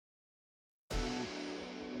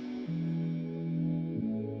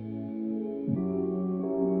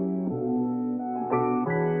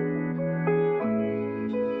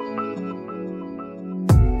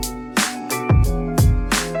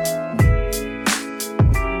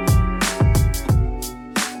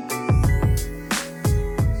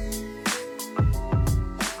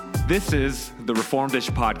This is the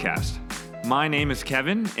Reformed-ish podcast. My name is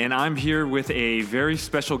Kevin, and I'm here with a very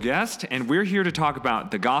special guest, and we're here to talk about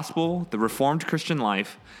the gospel, the Reformed Christian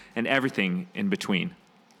life, and everything in between.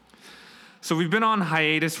 So we've been on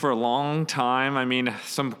hiatus for a long time. I mean,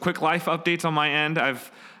 some quick life updates on my end. I've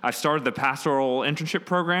started the pastoral internship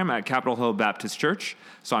program at Capitol Hill Baptist Church,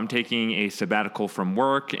 so I'm taking a sabbatical from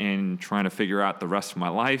work and trying to figure out the rest of my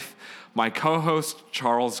life. My co-host,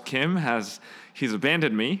 Charles Kim, he's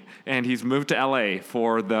abandoned me, and he's moved to LA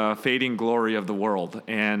for the fading glory of the world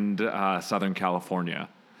and Southern California.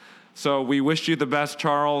 So we wish you the best,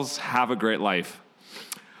 Charles. Have a great life.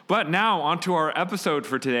 But now, on to our episode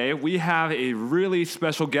for today. We have a really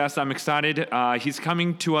special guest. I'm excited. He's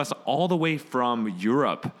coming to us all the way from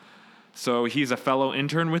Europe. So he's a fellow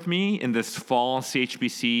intern with me in this fall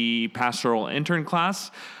CHBC pastoral intern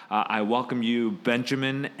class. I welcome you,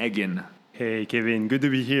 Benjamin Eggen. Hey, Kevin. Good to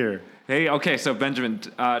be here. Hey, okay, so Benjamin,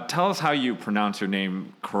 tell us how you pronounce your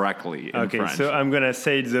name correctly in French. Okay, so I'm going to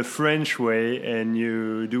say it the French way, and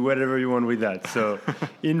you do whatever you want with that. So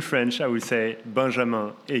in French, I would say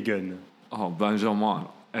Benjamin Eggen. Oh, Benjamin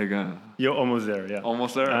Eggen. You're almost there, yeah.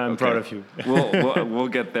 Almost there? I'm proud of you. We'll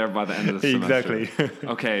get there by the end of the semester. Exactly.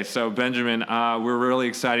 Okay, so Benjamin, we're really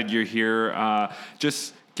excited you're here.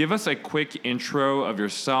 Just give us a quick intro of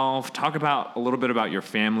yourself. Talk about a little bit about your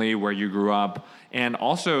family, where you grew up, and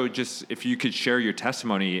also just if you could share your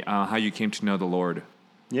testimony, how you came to know the Lord.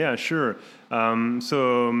 Yeah, sure. Let me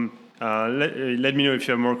know if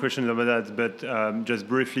you have more questions about that. But just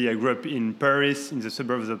briefly, I grew up in Paris, in the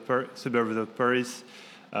suburbs of Paris.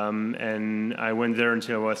 And I went there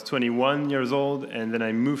until I was 21 years old, and then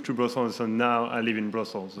I moved to Brussels, so now I live in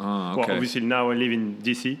Brussels. Oh, okay. Well, obviously now I live in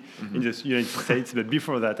DC, in the United States, but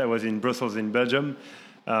before that I was in Brussels in Belgium.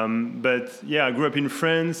 But yeah, I grew up in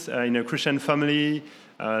France, in a Christian family,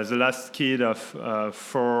 the last kid of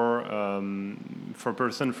four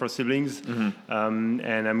siblings.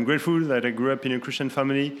 And I'm grateful that I grew up in a Christian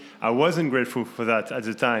family. I wasn't grateful for that at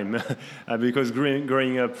the time because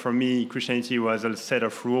growing up for me, Christianity was a set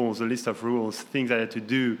of rules, a list of rules, things I had to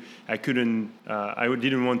do. I didn't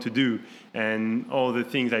want to do, and all the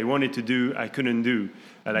things I wanted to do, I couldn't do.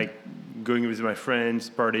 Like going with my friends,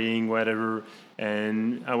 partying, whatever.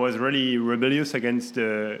 And I was really rebellious towards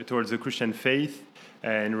the Christian faith,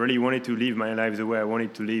 and really wanted to live my life the way I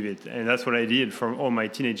wanted to live it. And that's what I did for all my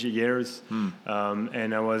teenage years.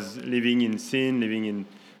 And I was living in sin, living in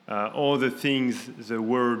all the things the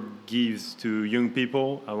world gives to young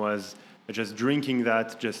people. I was just drinking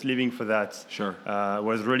that, just living for that. Sure.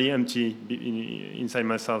 Was really empty inside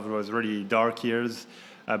myself. It was really dark years.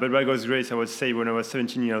 But by God's grace, I was saved when I was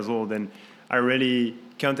 17 years old, and I really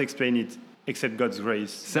can't explain it except God's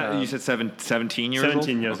grace. You said 17 years old?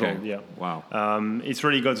 17 years old, yeah. Wow. It's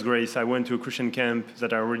really God's grace. I went to a Christian camp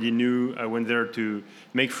that I already knew. I went there to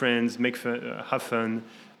make friends, have fun,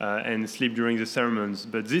 and sleep during the sermons.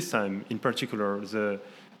 But this time, in particular,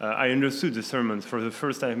 I understood the sermons for the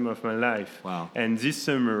first time of my life. Wow. And this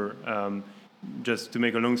summer, just to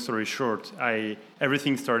make a long story short,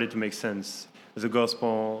 everything started to make sense. The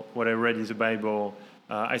gospel, what I read in the Bible,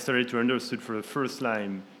 I started to understand for the first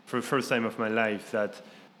time of my life that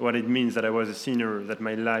what it means that I was a sinner, that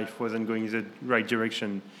my life wasn't going in the right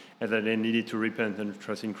direction, and that I needed to repent and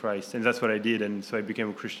trust in Christ. And that's what I did, and so I became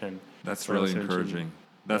a Christian. That's really encouraging.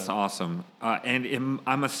 That's awesome. And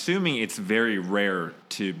I'm assuming it's very rare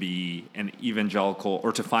to be an evangelical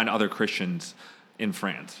or to find other Christians in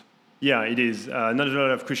France. Yeah, it is. Not a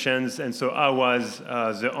lot of Christians, and so I was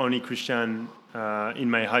the only Christian in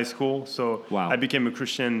my high school. So wow. I became a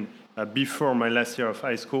Christian before my last year of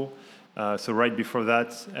high school, so right before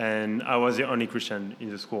that, and I was the only Christian in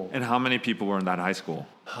the school. And how many people were in that high school?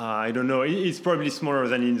 I don't know. It's probably smaller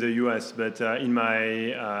than in the US, but in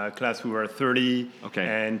my class we were 30, okay.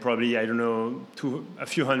 And probably, I don't know, a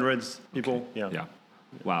few hundreds people. Okay. Yeah.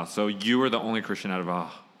 Wow, so you were the only Christian out of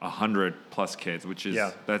 100 plus kids, which is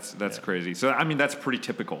that's crazy. So I mean that's pretty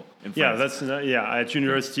typical in France. At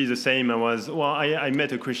university the same. I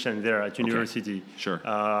met a Christian there at university. Okay. Sure.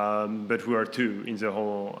 But we were two in the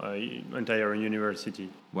whole entire university.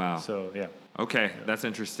 Wow. So yeah. Okay, that's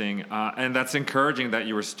interesting, and that's encouraging that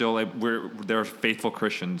you were still there are faithful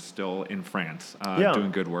Christians still in France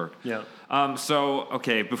doing good work. Yeah. So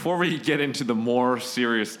okay, before we get into the more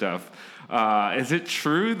serious stuff. Is it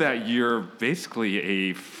true that you're basically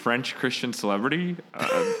a French Christian celebrity?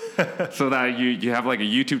 So that you have like a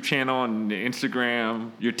YouTube channel and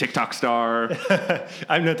Instagram, you're a TikTok star?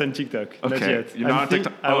 I'm not on TikTok, okay. not yet. You're not on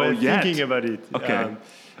TikTok? I was thinking about it. Okay.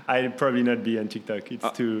 I'd probably not be on TikTok.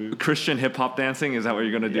 It's too... Christian hip-hop dancing, is that what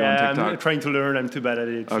you're going to do on Yeah, TikTok? I'm trying to learn. I'm too bad at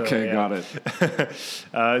it. Okay, yeah. got it.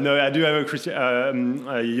 No, I do have a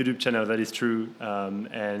YouTube channel, that is true.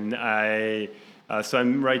 And so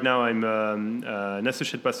I'm an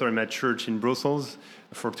associate pastor in my church in Brussels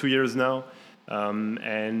for 2 years now.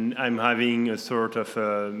 And I'm having a sort of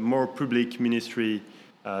more public ministry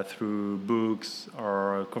through books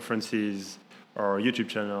or conferences or YouTube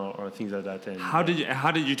channel or things like that. And how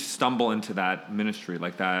did you stumble into that ministry,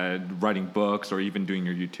 like that, writing books or even doing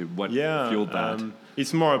your YouTube? What fueled that?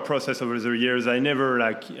 It's more a process over the years. I never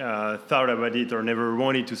thought about it or never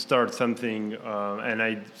wanted to start something, and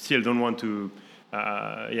I still don't want to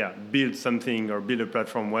build something or build a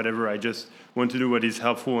platform, whatever. I just want to do what is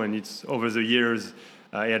helpful, and it's over the years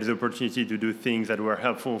I had the opportunity to do things that were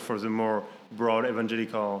helpful for the more broad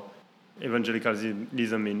evangelicalism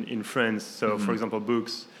in France. So, for example,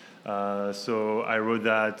 books. So I wrote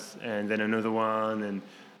that, and then another one, and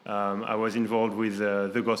I was involved with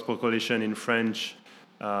the Gospel Coalition in French,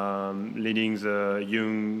 leading the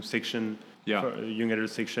young section, young adult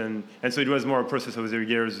section. And so it was more a process over the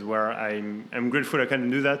years where I'm grateful I can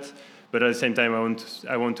do that, but at the same time I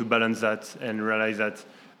want to balance that and realize that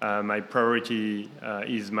my priority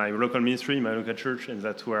is my local ministry, my local church, and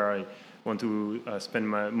that's where I want to spend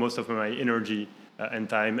most of my energy and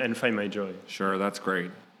time and find my joy. Sure, that's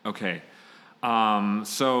great. Okay.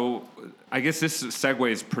 So I guess this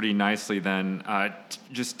segues pretty nicely then.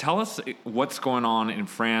 Just tell us what's going on in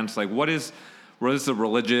France. Like, what does the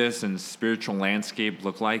religious and spiritual landscape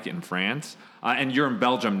look like in France? And you're in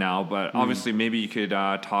Belgium now, but obviously maybe you could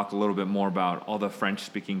talk a little bit more about all the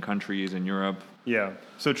French-speaking countries in Europe. Yeah,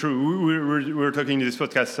 so true. We're talking in this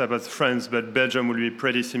podcast about France, but Belgium will be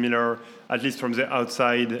pretty similar, at least from the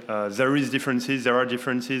outside. There are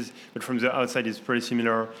differences, but from the outside it's pretty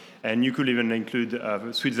similar. And you could even include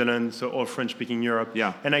Switzerland, so all French-speaking Europe.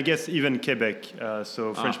 Yeah. And I guess even Quebec,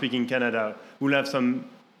 so French-speaking Canada, will have some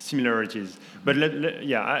similarities. But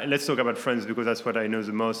let's talk about France, because that's what I know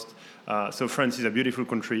the most. So France is a beautiful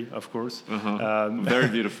country, of course. Very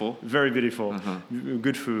beautiful. Very beautiful.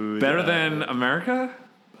 Good food. Better than America?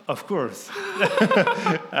 Of course.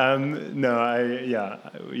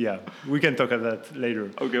 We can talk about that later.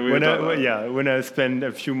 Okay, when I spend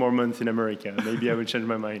a few more months in America, maybe I will change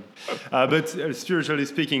my mind. But spiritually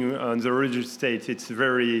speaking, on the religious state, it's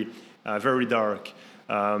very, very dark.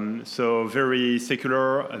 So very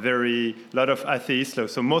secular, lot of atheists.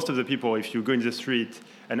 So most of the people, if you go in the street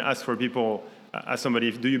and ask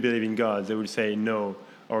somebody, do you believe in God? They will say no,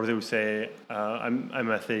 or they will say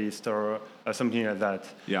I'm atheist, or something like that.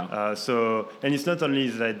 Yeah. And it's not only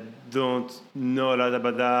that they don't know a lot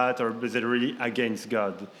about that, but they're really against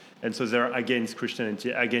God. And so they're against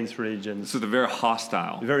Christianity, against religion. So they're very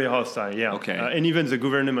hostile. Very hostile, yeah. Okay. And even the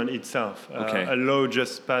government itself. A law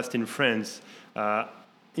just passed in France,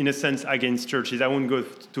 in a sense, against churches. I won't go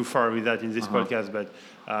too far with that in this podcast, but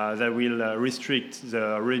that will restrict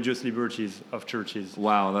the religious liberties of churches.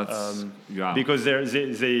 Wow, that's... Because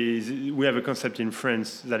we have a concept in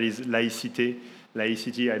France that is laïcité.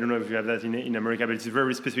 Laicity, I don't know if you have that in America, but it's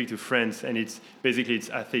very specific to France, and it's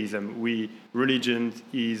atheism. Religion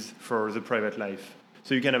is for the private life.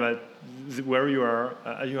 So you can have where you are,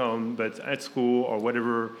 at your home, but at school or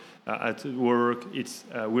whatever, at work,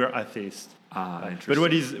 we're atheists. Interesting. But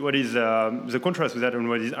what is the contrast with that, and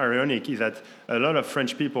what is ironic, is that a lot of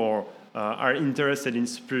French people are interested in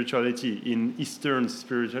spirituality, in Eastern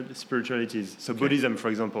spiritualities. So Buddhism, for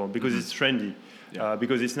example, because it's trendy.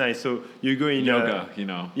 Because it's nice. So you go in yoga,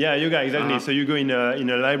 Yeah, yoga, exactly. So you go in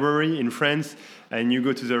a library in France, and you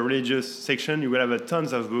go to the religious section. You will have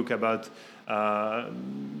tons of books about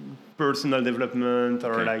personal development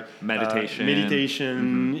or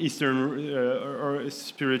meditation, Eastern or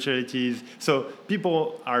spiritualities. So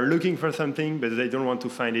people are looking for something, but they don't want to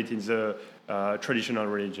find it in the traditional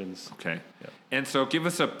religions. Okay. Yeah. And so give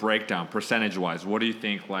us a breakdown, percentage-wise. What do you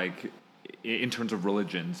think, in terms of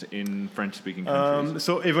religions in French-speaking countries?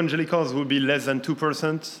 So evangelicals will be less than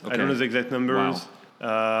 2%. Okay. I don't know the exact numbers.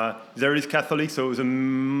 Wow. There is Catholic, so the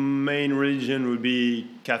main religion would be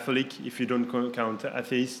Catholic if you don't count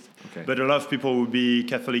atheist. Okay. But a lot of people would be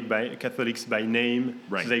Catholics by name.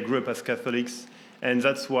 Right. So they grew up as Catholics. And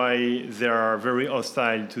that's why they are very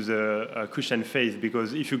hostile to the Christian faith,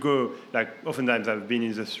 because if you go, oftentimes I've been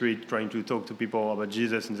in the street trying to talk to people about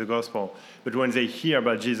Jesus and the gospel, but when they hear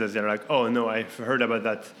about Jesus, they're like, oh no, I've heard about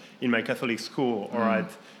that in my Catholic school or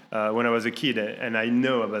when I was a kid, and I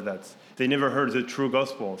know about that. They never heard the true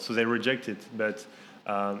gospel, so they reject it. But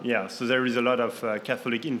so there is a lot of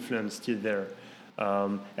Catholic influence still there.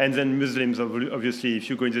 And then Muslims, obviously, if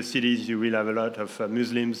you go in the cities, you will have a lot of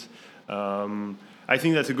Muslims. I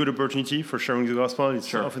think that's a good opportunity for sharing the gospel.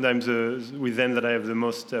 It's oftentimes with them that I have the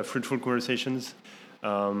most fruitful conversations.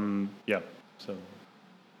 So.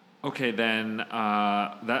 Okay, then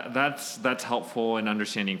that's helpful in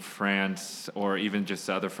understanding France or even just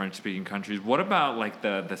other French-speaking countries. What about like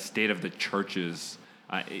the state of the churches,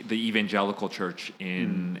 the evangelical church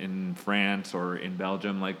in France or in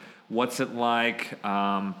Belgium? Like, what's it like,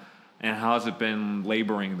 and how has it been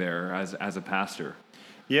laboring there as a pastor?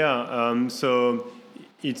 Yeah, so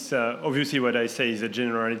it's obviously what I say is a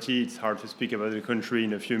generality. It's hard to speak about the country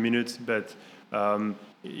in a few minutes, but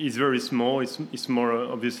it's very small. It's more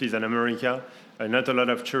obviously than America. Not a lot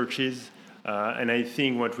of churches. And I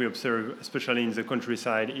think what we observe, especially in the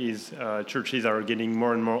countryside, is churches are getting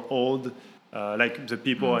more and more old, like the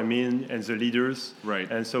people, I mean, and the leaders. Right.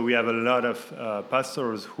 And so we have a lot of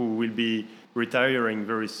pastors who will be retiring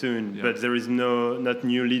very soon, but there is not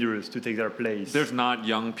new leaders to take their place. There's not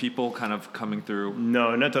young people kind of coming through?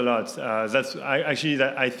 No, not a lot.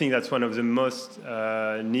 I think that's one of the most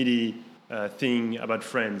needy thing about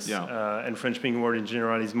France and French-speaking world in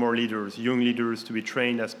general is more leaders, young leaders to be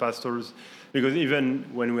trained as pastors, because even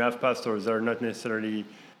when we have pastors, they're not necessarily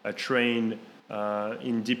trained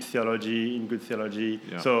in deep theology, in good theology.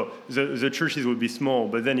 Yeah. So the churches will be small,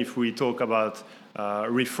 but then if we talk about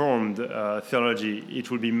Reformed theology,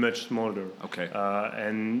 it will be much smaller. Okay.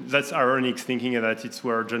 And that's ironic, thinking that it's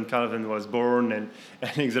where John Calvin was born and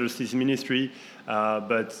exercised his ministry.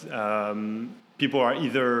 But people are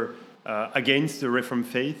either against the Reformed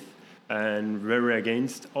faith and very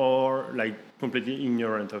against, or like completely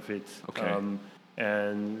ignorant of it. Okay.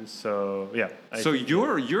 And so, yeah. So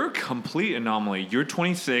you're a complete anomaly. You're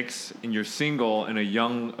 26 and you're single and a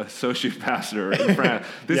young associate pastor in France.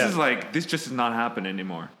 This just does not happen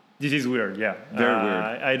anymore. This is weird, yeah. Very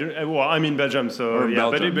weird. Well, I'm in Belgium, so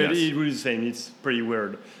Belgium, but it will be the same. It's pretty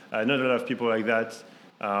weird. Not a lot of people like that.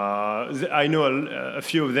 I know a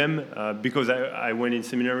few of them because I went in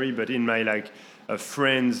seminary, but in my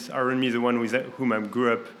friends around me, the one with whom I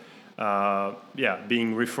grew up,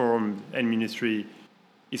 being Reformed and ministry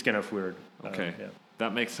is kind of weird. Okay,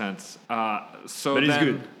 that makes sense. But it's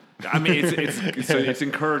good. I mean, it's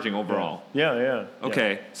encouraging overall. Yeah.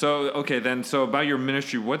 Okay, so about your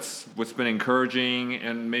ministry, what's been encouraging,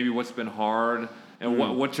 and maybe what's been hard, and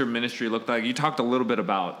what's your ministry look like? You talked a little bit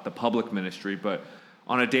about the public ministry, but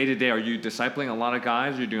on a day-to-day, are you discipling a lot of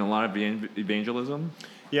guys? Are you doing a lot of evangelism?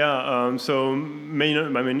 Yeah, so the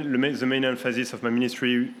main emphasis of my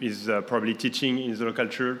ministry is probably teaching in the local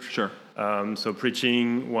church. Sure. So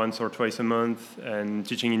preaching once or twice a month and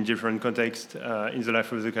teaching in different contexts in the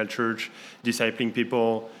life of the local church, discipling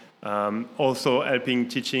people, also helping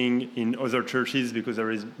teaching in other churches because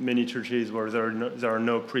there is many churches where there are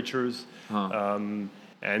no preachers. And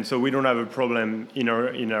so we don't have a problem in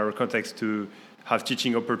our context to have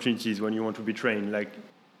teaching opportunities when you want to be trained. Like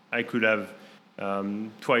I could have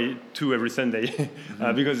two every Sunday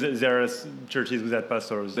because there are churches without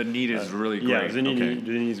pastors. The need is really great. Yeah, the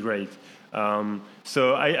need is great.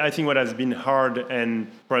 So I think what has been hard and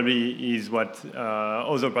probably is what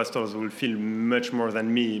other pastors will feel much more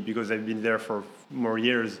than me because I've been there for more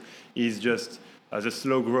years is just the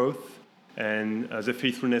slow growth and the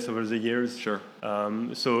faithfulness over the years. Sure.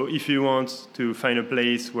 So if you want to find a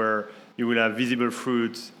place where you will have visible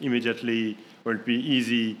fruits immediately, where it'll be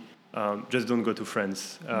easy, just don't go to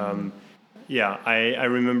France. I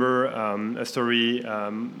remember a story.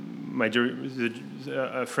 A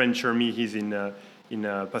friend Jeremy, he's in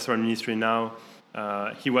pastoral ministry now.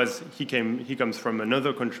 He comes from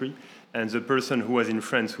another country, and the person who was in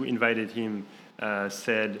France who invited him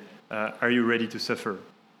said, "Are you ready to suffer?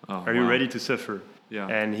 Are you ready to suffer?" Yeah.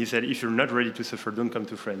 And he said, "If you're not ready to suffer, don't come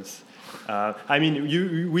to France."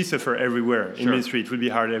 We suffer everywhere in ministry. It will be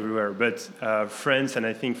hard everywhere. But France, and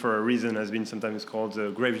I think for a reason, has been sometimes called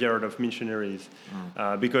the graveyard of missionaries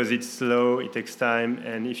because it's slow, it takes time,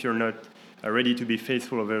 and if you're not ready to be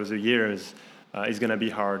faithful over the years, it's going to be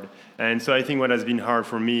hard. And so I think what is hard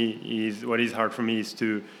for me is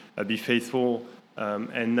to be faithful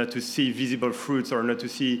and not to see visible fruits or not to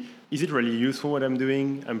see, is it really useful what I'm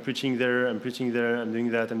doing? I'm preaching there, I'm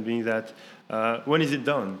doing that. When is it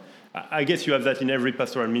done? I guess you have that in every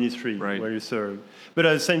pastoral ministry where you serve. But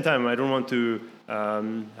at the same time, I don't want to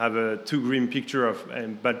have a too grim picture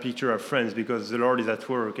and bad picture of friends because the Lord is at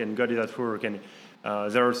work and God is at work and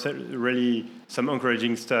there are really some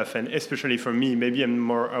encouraging stuff. And especially for me, maybe I'm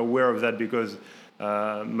more aware of that because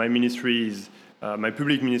my ministry is my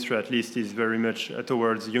public ministry, at least, is very much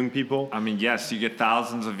towards young people. I mean, yes, you get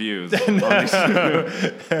thousands of views.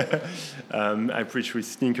 I preach with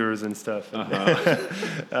sneakers and stuff. But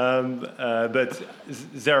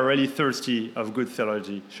they are really thirsty of good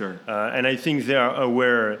theology. Sure. And I think they are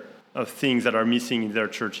aware of things that are missing in their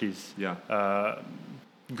churches. Yeah.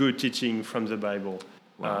 Good teaching from the Bible,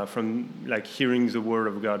 Wow. from like hearing the word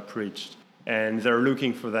of God preached. And they're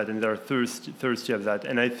looking for that, and they're thirsty of that.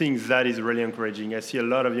 And I think that is really encouraging. I see a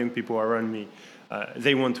lot of young people around me.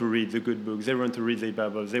 They want to read the good books. They want to read the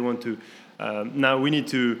Bibles. They want to. Now we need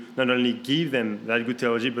to not only give them that good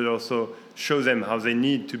theology, but also show them how they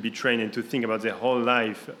need to be trained and to think about their whole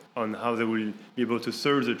life on how they will be able to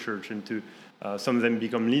serve the church and to some of them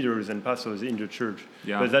become leaders and pastors in the church.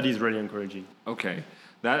 Yeah. But that is really encouraging. Okay.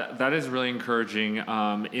 That is really encouraging.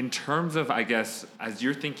 In terms of, I guess, as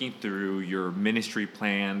you're thinking through your ministry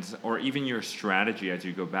plans or even your strategy as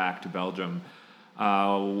you go back to Belgium,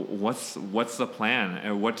 what's the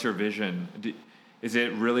plan? What's your vision? Is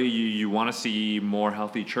it really you want to see more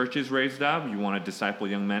healthy churches raised up? You want to disciple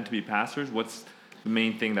young men to be pastors? What's the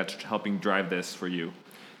main thing that's helping drive this for you?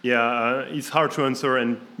 Yeah, it's hard to answer,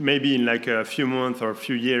 and maybe in like a few months or a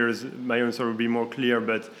few years, my answer will be more clear,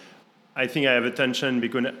 but I think I have a tension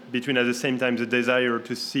between at the same time the desire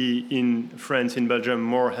to see in France, in Belgium,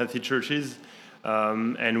 more healthy churches,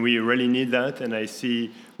 and we really need that. And I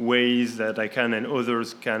see ways that I can and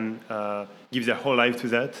others can give their whole life to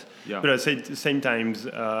that. Yeah. But at the same time,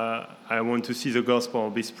 I want to see the gospel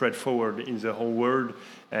be spread forward in the whole world.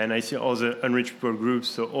 And I see all the unreached people groups,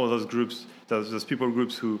 so all those groups, those people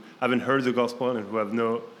groups who haven't heard the gospel and who have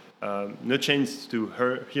no chance to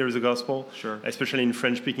hear the gospel, Sure. Especially in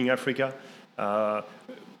French-speaking Africa.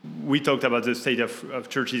 We talked about the state of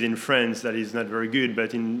churches in France that is not very good,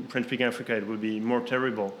 but in French-speaking Africa it would be more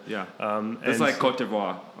terrible. Yeah. It's like Côte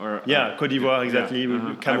d'Ivoire. Côte d'Ivoire, exactly. Yeah.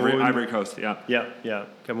 Uh-huh. Cameroon. Ivory Coast, yeah. Yeah,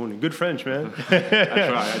 Cameroon. Good French, man.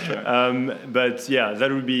 I try. But yeah,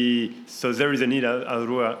 that would be, so there is a need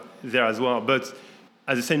there as well. But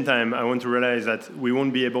at the same time, I want to realize that we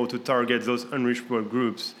won't be able to target those unreached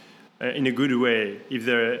groups in a good way if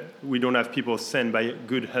we don't have people sent by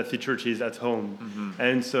good, healthy churches at home. Mm-hmm.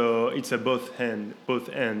 And so it's a both end.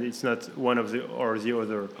 It's not one of the or the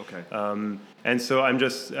other. Okay. And so I'm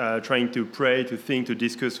just trying to pray, to think, to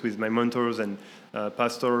discuss with my mentors and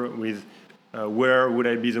pastor with where would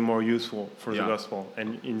I be the more useful for the gospel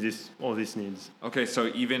and in all these needs. Okay, so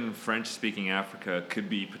even French-speaking Africa could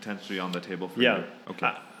be potentially on the table for you. Yeah.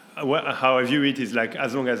 Okay. How I view it is like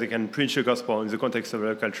as long as I can preach the gospel in the context of a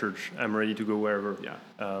local church, I'm ready to go wherever. Yeah.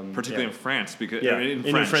 Particularly in France, because in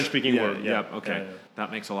the French-speaking world. Yeah. Okay.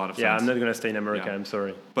 That makes a lot of sense. Yeah, I'm not gonna stay in America. Yeah. I'm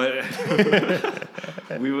sorry. But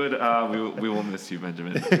we will miss you,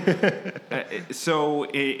 Benjamin. So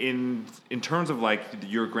in terms of like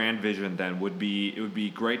your grand vision, then it would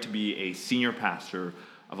be great to be a senior pastor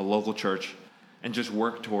of a local church, and just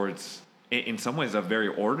work towards, in some ways, a very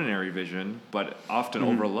ordinary vision, but often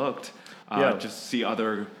overlooked. Just see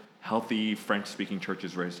other healthy French-speaking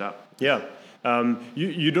churches raised up. Yeah.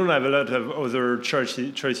 You don't have a lot of other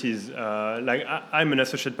choices. Like I'm an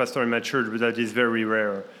associate pastor in my church, but that is very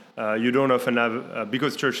rare. You don't often have,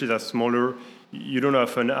 because churches are smaller, you don't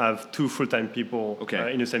often have two full-time people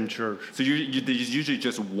in the same church. So there's usually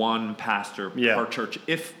just one pastor per church,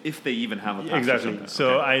 if they even have a pastor. Exactly.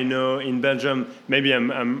 So I know in Belgium, maybe I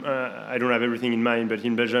don't have everything in mind, but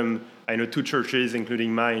in Belgium, I know two churches,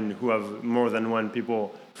 including mine, who have more than one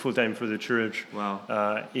people full-time for the church.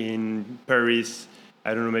 Wow. In Paris,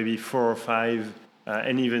 I don't know, maybe 4 or 5.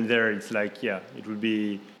 And even there, it's like, it would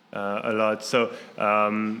be a lot. So,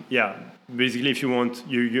 basically, if you're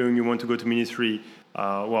young, you want to go to ministry,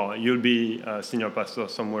 you'll be a senior pastor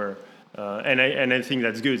somewhere. And I think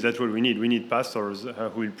that's good. That's what we need. We need pastors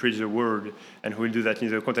who will preach the word and who will do that in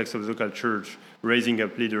the context of the local church, raising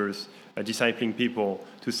up leaders, discipling people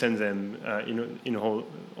to send them in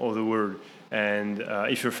all the world. And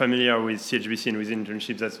if you're familiar with CHBC and with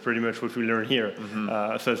internships, that's pretty much what we learn here.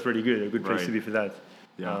 Mm-hmm. So it's pretty good, a good place to be for that.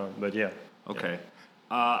 Yeah. Okay.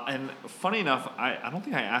 And funny enough, I don't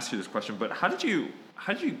think I asked you this question, but how did you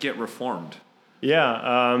get reformed?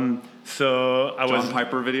 Yeah. So I was John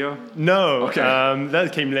Piper video? No. Okay.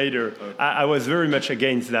 That came later. Okay. I was very much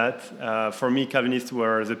against that. For me, Calvinists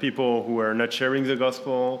were the people who were not sharing the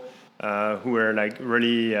gospel, who were like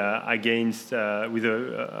really against with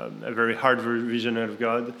a very hard vision of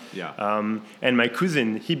God. Yeah. And my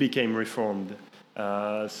cousin, he became reformed.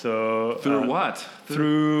 Through what?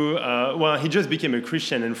 Through he just became a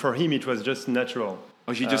Christian, and for him it was just natural.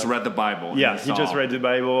 Oh, he just read the Bible. Yeah, he just read the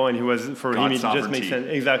Bible, and for him it just makes sense.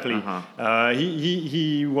 Exactly.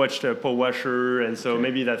 He watched Paul Washer, and so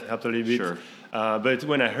maybe that helped a little bit. Sure. But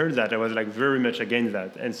when I heard that, I was like very much against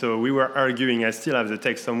that, and so we were arguing. I still have the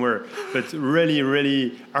text somewhere, but really,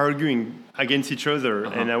 really arguing against each other.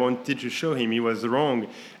 And I wanted to show him he was wrong.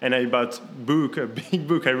 And I bought a big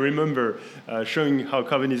book. I remember showing how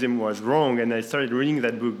Calvinism was wrong, and I started reading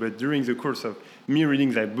that book. But during the course of me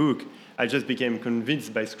reading that book, I just became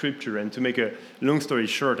convinced by Scripture. And to make a long story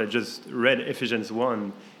short, I just read Ephesians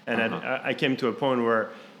 1, and I came to a point where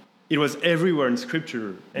it was everywhere in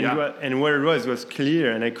Scripture, and where it was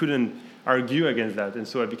clear, and I couldn't argue against that. And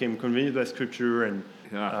so I became convinced by Scripture. And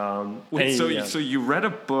so you read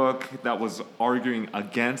a book that was arguing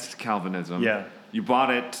against Calvinism. Yeah. You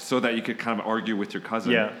bought it so that you could kind of argue with your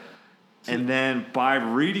cousin. Yeah. And then by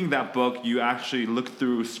reading that book, you actually looked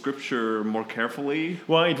through Scripture more carefully?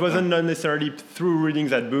 Well, it wasn't not necessarily through reading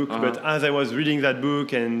that book, but as I was reading that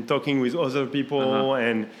book and talking with other people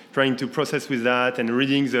and trying to process with that and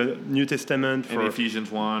reading the New Testament. In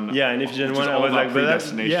Ephesians 1. Yeah, in Ephesians 1, I was like,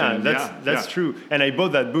 that's true. And I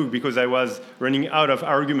bought that book because I was running out of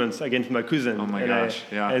arguments against my cousin. Oh my gosh,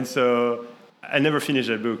 And so I never finished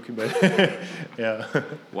that book, but yeah.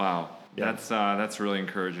 Wow. Yeah. That's really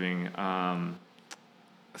encouraging.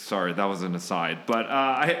 Sorry, that was an aside, but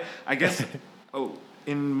I guess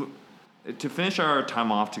to finish our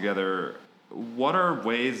time off together, what are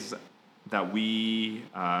ways that we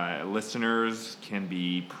listeners can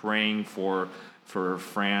be praying for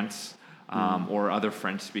France or other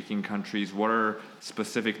French-speaking countries? What are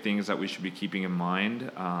specific things that we should be keeping in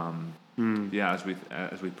mind? As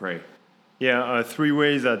we pray. Yeah, 3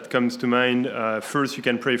 ways that comes to mind. First, you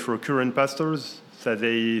can pray for current pastors that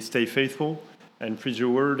they stay faithful and preach the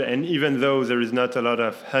word. And even though there is not a lot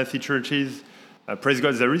of healthy churches, praise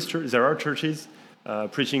God, there are churches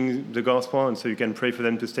preaching the gospel, and so you can pray for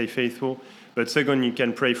them to stay faithful. But second, you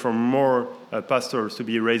can pray for more pastors to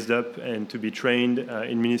be raised up and to be trained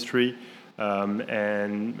in ministry,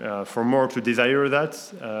 and for more to desire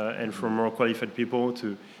that, and for more qualified people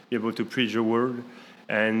to be able to preach the word.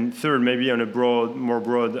 And third, maybe on a more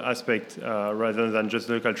broad aspect, rather than just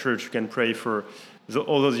the local church, you can pray for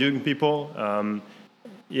all those young people.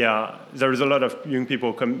 There is a lot of young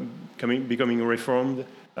people becoming reformed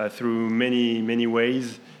through many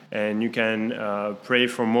ways, and you can pray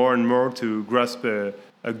for more and more to grasp a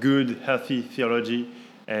good, healthy theology,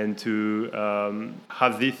 and to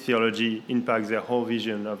have this theology impact their whole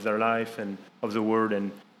vision of their life and of the word,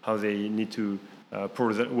 and how they need to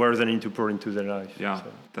where they need to pour into their life.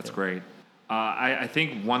 That's great. I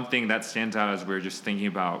think one thing that stands out as we're just thinking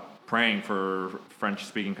about praying for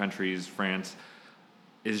French-speaking countries, France,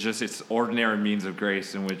 is just its ordinary means of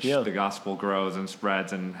grace in which the gospel grows and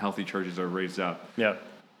spreads and healthy churches are raised up. Yeah.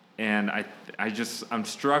 And I'm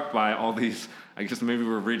struck by all these, I guess maybe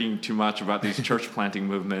we're reading too much about these church planting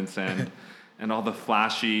movements and all the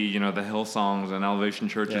flashy, the Hillsongs and Elevation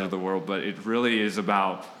churches of the world, but it really is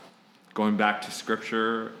about going back to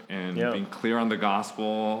Scripture and being clear on the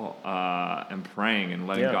gospel and praying and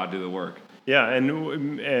letting God do the work. Yeah,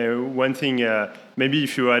 and one thing, maybe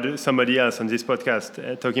if you had somebody else on this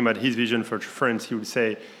podcast talking about his vision for France, he would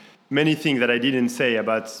say many things that I didn't say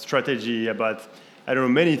about strategy, about,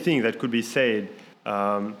 many things that could be said.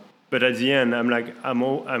 But at the end,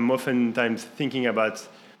 I'm oftentimes thinking about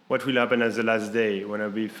what will happen at the last day when I'll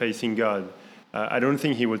be facing God. I don't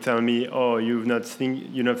think he will tell me, "Oh, you've not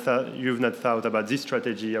thought about this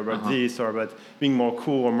strategy, or about this, or about being more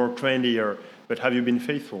cool or more trendy." But have you been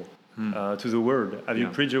faithful to the word? Have you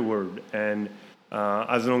preached the word? And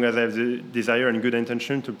as long as I have the desire and good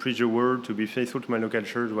intention to preach the word, to be faithful to my local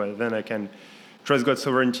church, well, then I can trust God's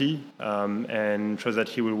sovereignty and trust that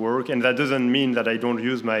He will work. And that doesn't mean that I don't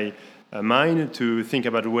use my mind to think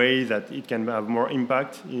about ways that it can have more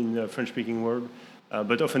impact in the French-speaking world.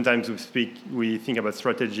 But oftentimes we think about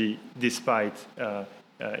strategy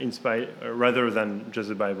rather than just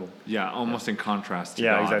the Bible. Yeah, almost in contrast to God.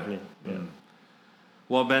 God. Exactly. Yeah.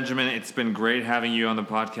 Well, Benjamin, it's been great having you on the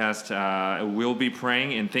podcast. We'll be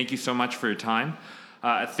praying, and thank you so much for your time.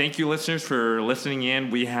 Thank you, listeners, for listening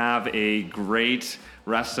in. We have a great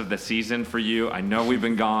rest of the season for you. I know we've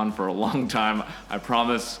been gone for a long time. I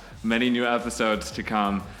promise many new episodes to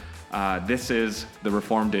come. This is the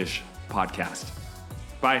Reformed-ish podcast.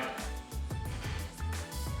 Bye.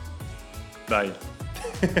 Bye.